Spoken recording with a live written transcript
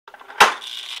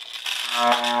Hey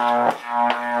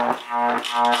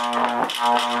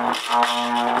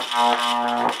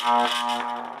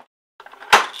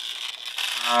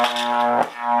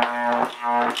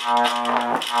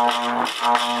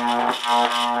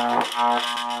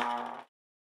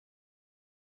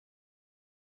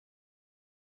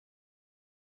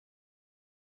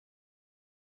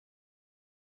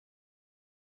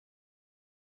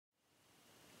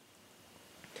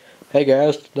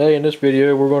guys, today in this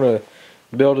video we're going to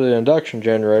build an induction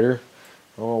generator.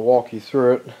 I'm going to walk you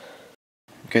through it.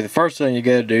 Okay, the first thing you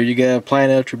got to do, you got to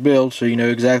plan out your build so you know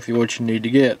exactly what you need to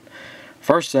get.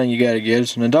 First thing you got to get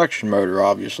is an induction motor,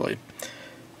 obviously.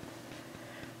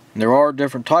 And there are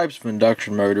different types of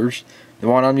induction motors. The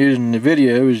one I'm using in the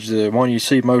video is the one you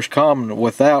see most common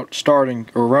without starting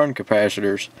or run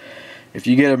capacitors. If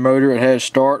you get a motor that has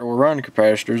start or run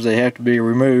capacitors, they have to be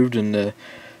removed and the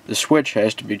switch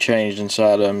has to be changed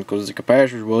inside of them because the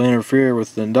capacitors will interfere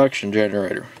with the induction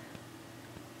generator.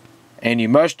 And you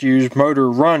must use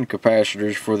motor run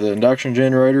capacitors for the induction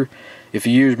generator. If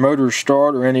you use motor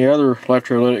start or any other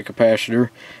electrolytic capacitor,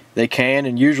 they can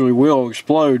and usually will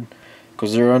explode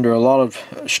because they're under a lot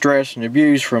of stress and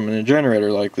abuse from a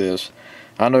generator like this.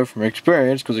 I know from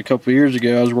experience because a couple of years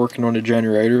ago I was working on a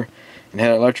generator and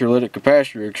had an electrolytic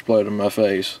capacitor explode in my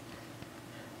face.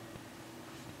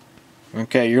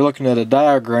 Okay, you're looking at a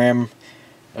diagram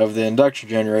of the induction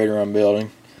generator I'm building.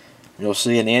 You'll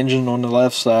see an engine on the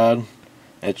left side.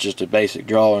 It's just a basic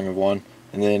drawing of one.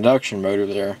 And the induction motor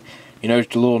there. You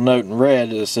notice the little note in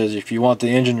red that says if you want the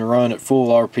engine to run at full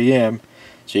RPM,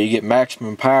 so you get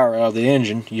maximum power out of the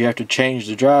engine, you have to change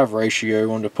the drive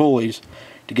ratio on the pulleys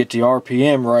to get the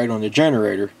RPM right on the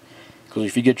generator. Because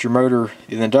if you get your motor,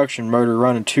 the induction motor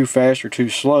running too fast or too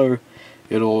slow,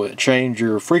 it'll change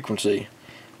your frequency.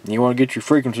 You want to get your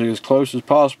frequency as close as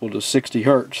possible to 60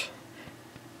 Hertz.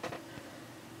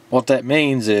 What that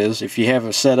means is if you have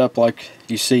a setup like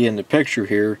you see in the picture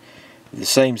here, the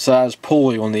same size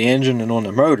pulley on the engine and on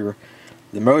the motor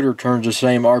turns the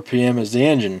same RPM as the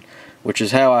engine, which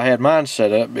is how I had mine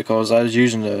set up because I was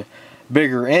using a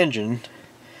bigger engine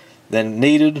than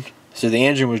needed, so the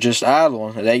engine was just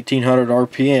idling at 1800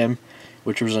 RPM,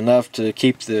 which was enough to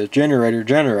keep the generator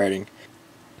generating.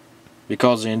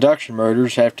 Because the induction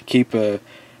motors have to keep a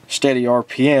steady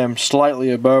RPM slightly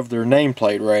above their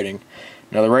nameplate rating.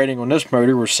 Now the rating on this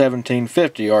motor was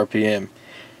 1750 RPM.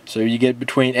 So you get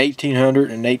between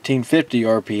 1800 and 1850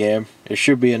 RPM. It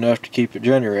should be enough to keep it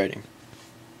generating.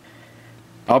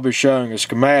 I'll be showing a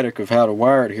schematic of how to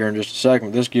wire it here in just a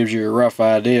second. This gives you a rough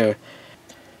idea.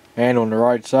 And on the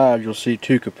right side you'll see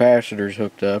two capacitors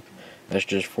hooked up. That's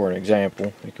just for an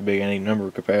example. It could be any number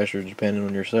of capacitors depending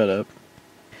on your setup.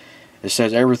 It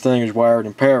says everything is wired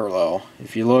in parallel.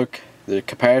 If you look, the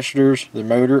capacitors, the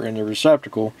motor, and the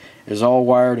receptacle is all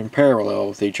wired in parallel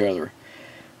with each other.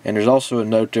 And there's also a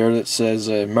note there that says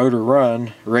motor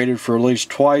run rated for at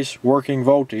least twice working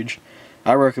voltage.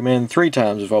 I recommend 3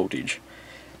 times voltage.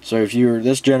 So if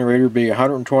this generator be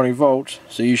 120 volts,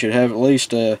 so you should have at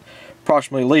least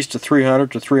approximately at least a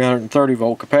 300 to 330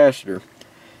 volt capacitor,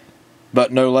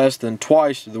 but no less than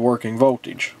twice the working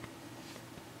voltage.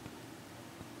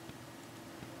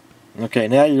 Okay,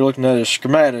 now you're looking at a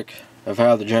schematic of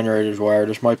how the generator is wired.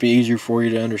 This might be easier for you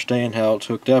to understand how it's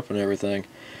hooked up and everything.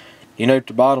 You note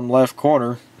the bottom left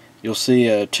corner, you'll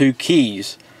see 2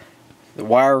 keys. The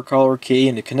wire color key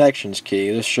and the connections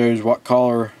key. This shows what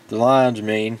color the lines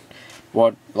mean.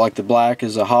 Like the black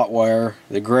is a hot wire,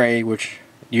 the gray, which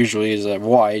usually is a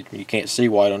white, you can't see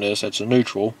white on this, that's a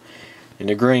neutral, and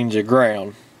the green's a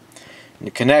ground. And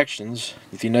the connections,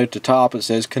 if you note the top it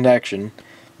says connection,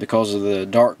 because of the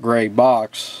dark gray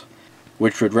box,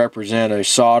 which would represent a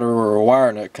solder or a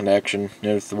wire nut connection.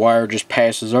 And if the wire just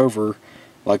passes over,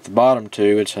 like the bottom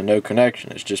two, it's a no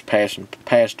connection. It's just passing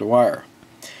past the wire.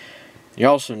 You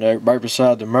also note right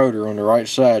beside the motor on the right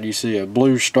side, you see a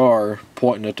blue star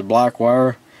pointing at the black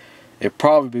wire. It'd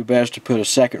probably be best to put a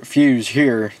second fuse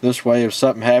here. This way, if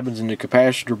something happens in the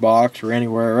capacitor box or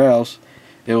anywhere else,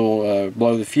 it will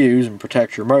blow the fuse and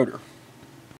protect your motor.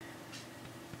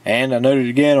 And I noted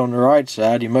again on the right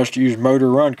side, you must use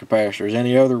motor run capacitors.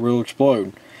 Any other will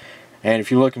explode. And if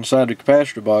you look inside the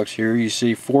capacitor box here, you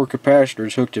see 4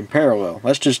 capacitors hooked in parallel.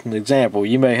 That's just an example.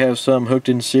 You may have some hooked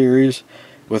in series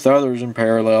with others in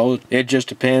parallel. It just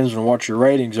depends on what your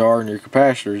ratings are in your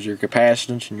capacitors, your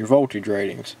capacitance, and your voltage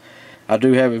ratings. I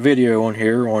do have a video on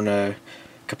here on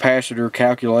capacitor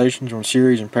calculations on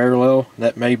series and parallel.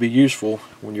 That may be useful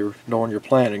when you're doing your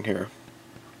planning here.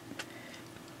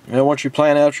 Now once you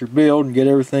plan out your build and get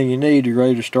everything you need, you're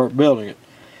ready to start building it.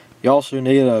 You also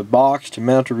need a box to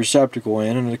mount the receptacle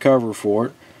in and a cover for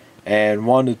it. and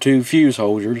 1 to 2 fuse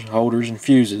holders and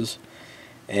fuses.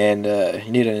 And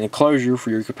you need an enclosure for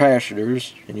your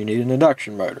capacitors, and you need an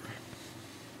induction motor.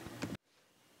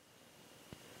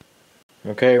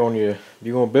 Okay, if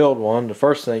you're going to build one, the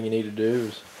first thing you need to do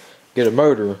is get a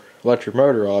motor, electric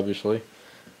motor obviously.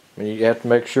 And you have to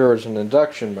make sure it's an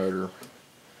induction motor.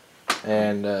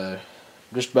 And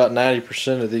just about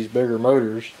 90% of these bigger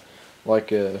motors,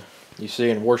 like you see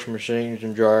in washing machines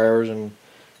and dryers and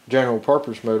general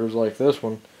purpose motors like this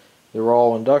one, they're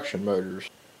all induction motors,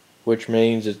 which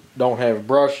means it don't have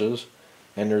brushes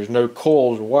and there's no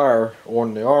coils of wire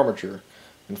on the armature.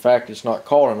 In fact, it's not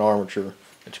called an armature,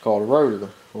 it's called a rotor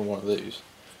on one of these.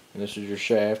 And this is your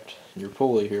shaft, your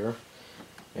pulley here,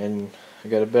 and I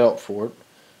got a belt for it.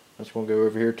 That's going to go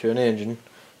over here to an engine.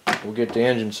 We'll get the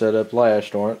engine set up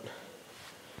last on it.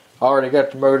 I already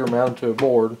got the motor mounted to a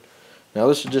board. Now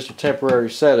this is just a temporary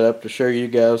setup to show you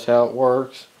guys how it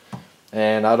works,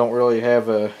 and I don't really have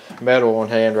a metal on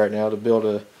hand right now to build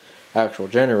a actual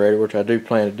generator, which I do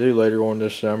plan to do later on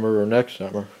this summer or next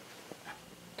summer.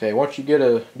 Okay, once you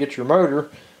get your motor,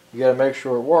 you got to make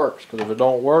sure it works, because if it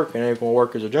don't work, it ain't going to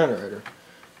work as a generator.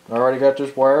 I already got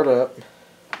this wired up.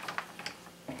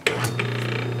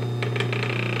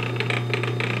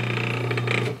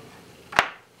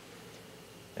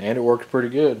 And it works pretty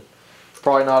good.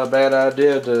 Probably not a bad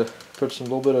idea to put just a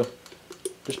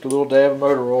little dab of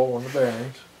motor oil on the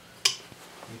bearings.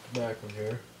 Get the back one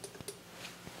here.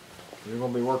 You're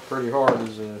going to be working pretty hard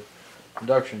as an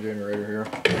induction generator here.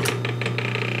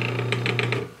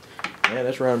 Man,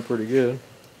 that's running pretty good.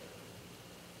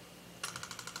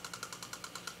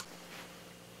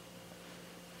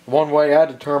 One way I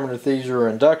determine if these are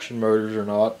induction motors or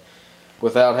not,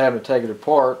 without having to take it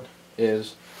apart,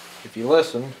 is if you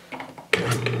listen,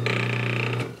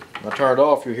 when I turn it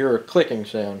off, you'll hear a clicking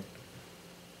sound.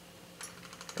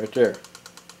 Right there.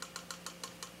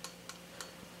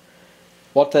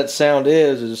 What that sound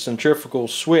is a centrifugal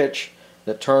switch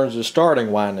that turns the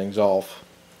starting windings off.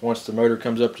 Once the motor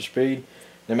comes up to speed,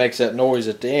 it makes that noise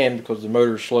at the end because the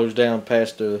motor slows down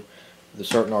past the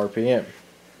certain RPM.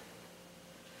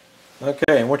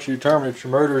 Okay, and once you determine if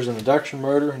your motor is an induction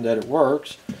motor and that it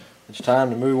works, it's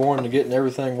time to move on to getting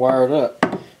everything wired up.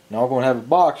 Now I'm going to have a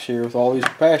box here with all these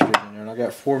capacitors in there, and I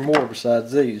got 4 more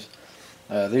besides these.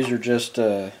 These are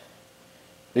 60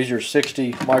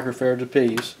 microfarads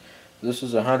apiece. This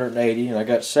is 180, and I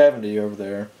got 70 over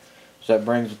there. So that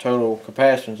brings the total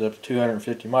capacitance up to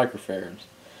 250 microfarads.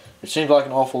 It seems like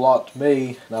an awful lot to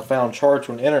me, and I found charts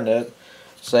on the internet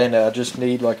saying that I just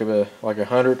need like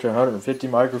 100 to 150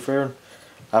 microfarad.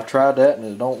 I've tried that and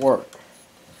it don't work.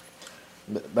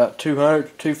 About 200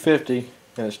 to 250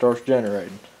 and it starts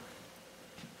generating.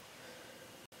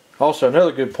 Also,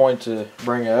 another good point to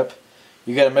bring up,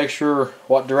 you got to make sure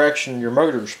what direction your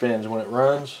motor spins when it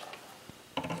runs.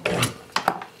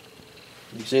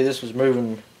 You see this is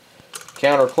moving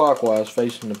counterclockwise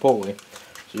facing the pulley.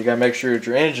 So you got to make sure that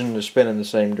your engine is spinning the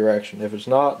same direction. If it's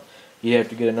not, you have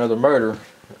to get another motor.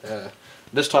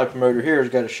 This type of motor here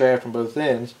has got a shaft on both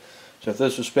ends. So if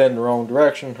this is spinning the wrong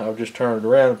direction, I'll just turn it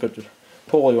around and put the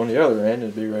pulley on the other end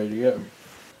and it'll be ready to go.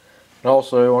 And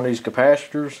also on these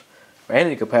capacitors,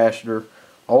 any capacitor,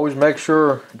 always make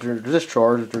sure they're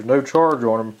discharged, that there's no charge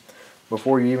on them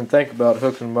before you even think about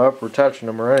hooking them up or touching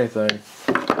them or anything.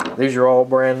 These are all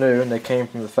brand new and they came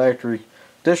from the factory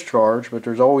discharge, but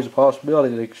there's always a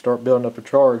possibility they could start building up a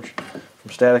charge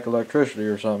from static electricity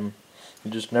or something.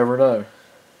 You just never know.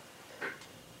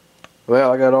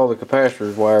 Well, I got all the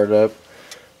capacitors wired up.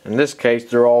 In this case,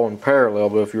 they're all in parallel,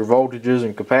 but if your voltages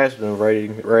and capacitance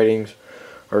ratings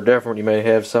are different, you may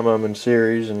have some of them in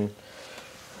series and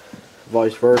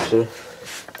vice versa.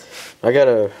 I got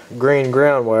a green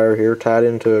ground wire here tied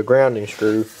into a grounding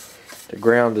screw to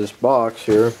ground this box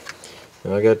here.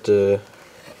 And I got the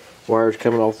wires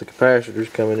coming off the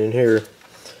capacitors coming in here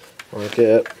like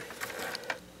that.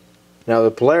 Now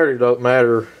the polarity don't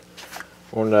matter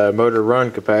on motor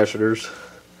run capacitors.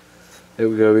 It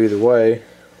would go either way.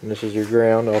 And this is your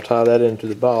ground. I'll tie that into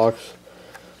the box.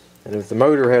 And if the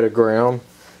motor had a ground,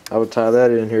 I would tie that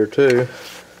in here too.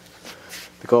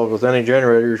 Because with any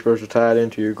generator, you're supposed to tie it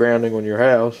into your grounding on your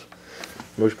house.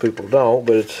 Most people don't,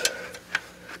 but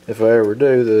if I ever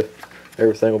do,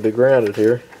 everything will be grounded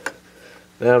here.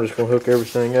 Now I'm just going to hook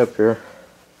everything up here.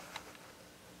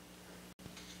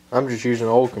 I'm just using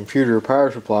an old computer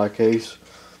power supply case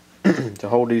to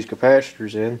hold these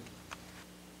capacitors in.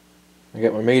 I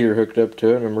got my meter hooked up to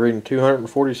it and I'm reading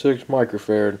 246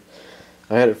 microfarad.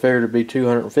 I had it figured to be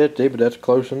 250, but that's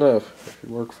close enough. It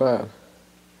should work fine.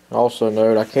 Also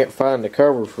note, I can't find the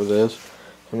cover for this.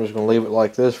 I'm just going to leave it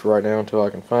like this for right now until I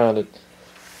can find it.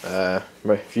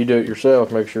 If you do it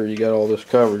yourself, make sure you got all this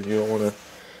covered. You don't want to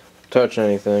touch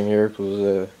anything here,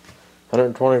 because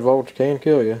 120 volts can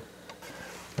kill you.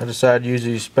 I decided to use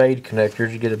these spade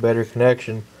connectors to get a better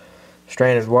connection.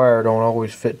 Stranded wire don't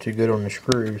always fit too good on the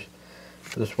screws.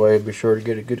 This way, be sure to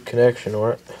get a good connection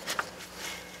on it.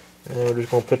 And we're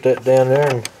just going to put that down there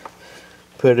and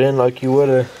put it in like you would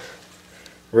a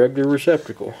regular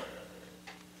receptacle.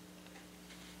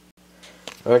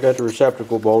 I got the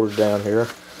receptacle bolted down here.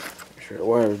 Make sure the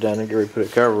wire's down and get ready to put a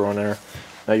cover on there.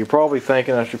 Now you're probably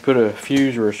thinking I should put a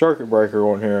fuse or a circuit breaker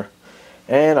on here.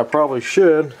 And I probably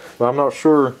should, but I'm not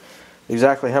sure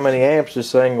exactly how many amps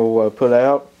this thing will put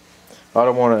out. I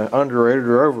don't want to underrate it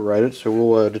or overrate it, so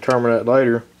we'll determine that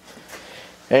later.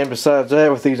 And besides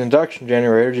that, with these induction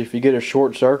generators, if you get a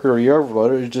short circuit or you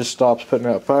overload it, it just stops putting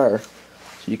out power.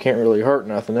 So you can't really hurt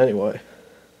nothing anyway.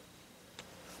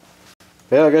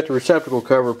 Yeah, I got the receptacle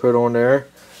cover put on there,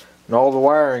 and all the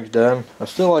wiring's done. I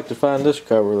still like to find this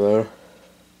cover though.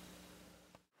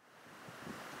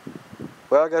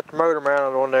 Well, I got the motor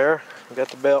mounted on there. I got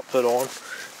the belt put on.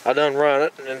 I done run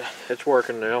it, and it's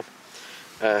working now.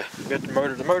 Got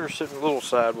the motor's sitting a little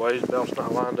sideways. The belt's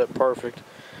not lined up perfect.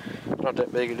 Not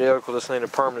that big a deal, because this ain't a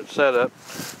permanent setup.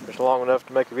 It's long enough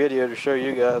to make a video to show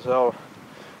you guys how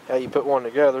you put one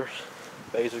together,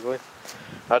 basically.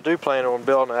 I do plan on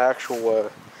building an actual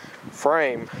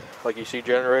frame, like you see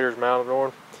generators mounted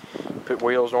on. Put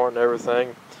wheels on it and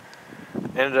everything.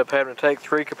 Ended up having to take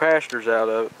 3 capacitors out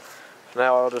of it.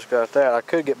 Now I just got that. I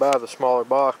could get by the smaller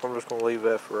box, but I'm just going to leave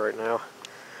that for right now.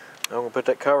 I'm going to put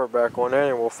that cover back on there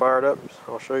and we'll fire it up and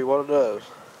I'll show you what it does.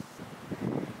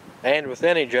 And with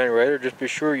any generator, just be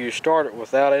sure you start it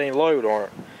without any load on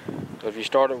it. So if you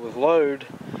start it with load,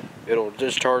 it'll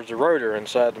discharge the rotor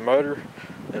inside the motor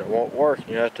and it won't work.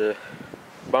 You have to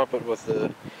bump it with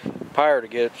the power to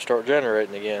get it to start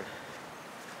generating again.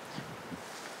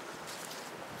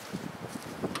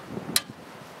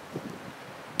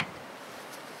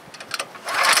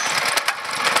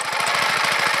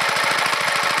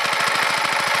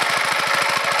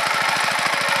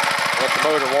 Let the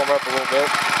motor warm up a little bit.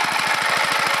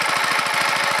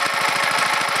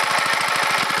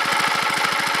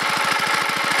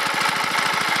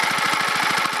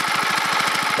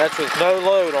 That's with no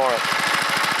load on it.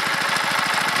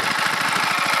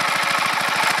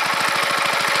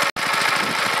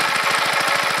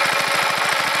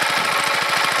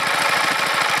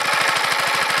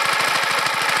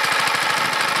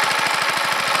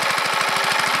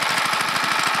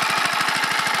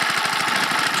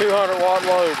 $200-watt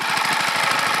load.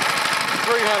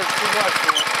 300 is too much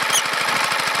for it.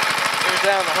 Goes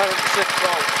down to 106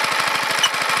 volts.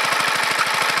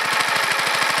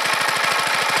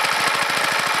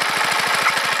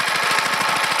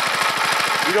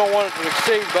 You don't want it to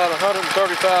exceed about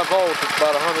 135 volts. It's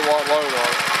about a 100-watt load on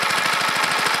it.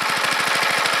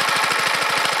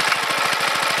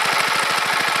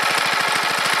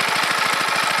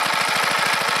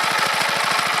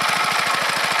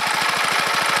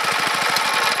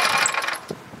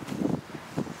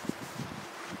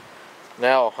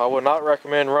 Now, I would not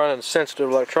recommend running sensitive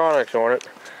electronics on it,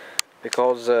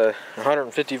 because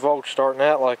 150 volts starting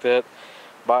out like that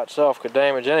by itself could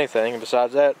damage anything. And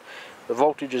besides that, the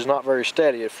voltage is not very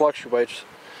steady. It fluctuates.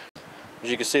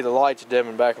 As you can see, the lights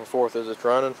dimming back and forth as it's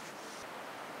running.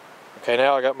 Okay,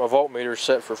 now I got my voltmeter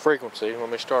set for frequency. Let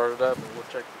me start it up and we'll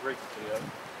check the frequency up.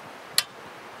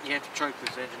 You have to choke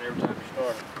this engine every time you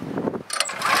start it.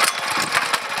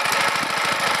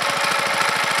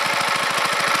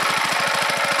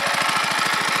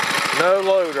 No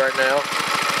load right now.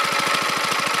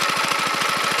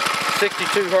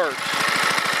 62 hertz.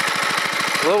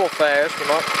 A little fast, but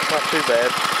not too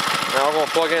bad. Now I'm going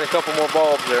to plug in a couple more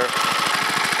bulbs there.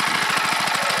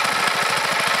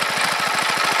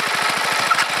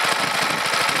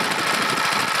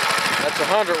 That's a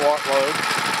 100-watt load.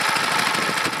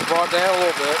 Brought down a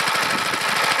little bit.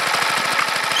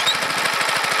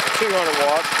 200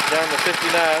 watts, down to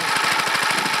 59.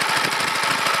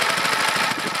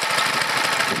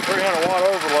 300-watt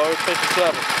overload,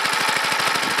 57.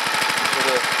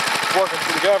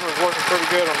 The governor's working pretty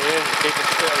good on the engine, keeping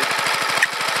steady.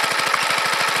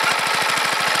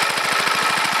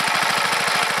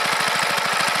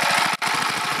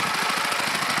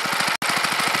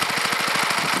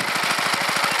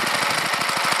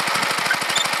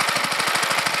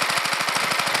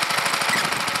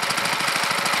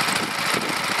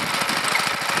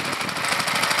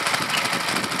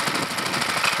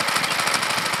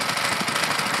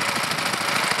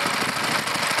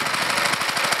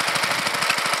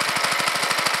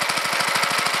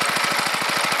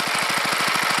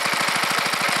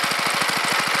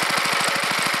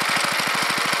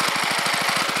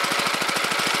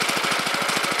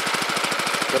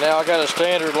 now I got a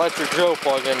standard electric drill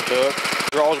plugged into it.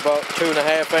 Draws about 2.5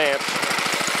 amps.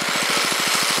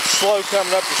 It's slow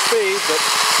coming up to speed, but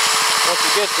once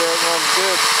you get there, it runs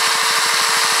good.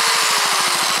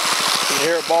 You can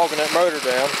hear it bogging that motor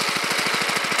down.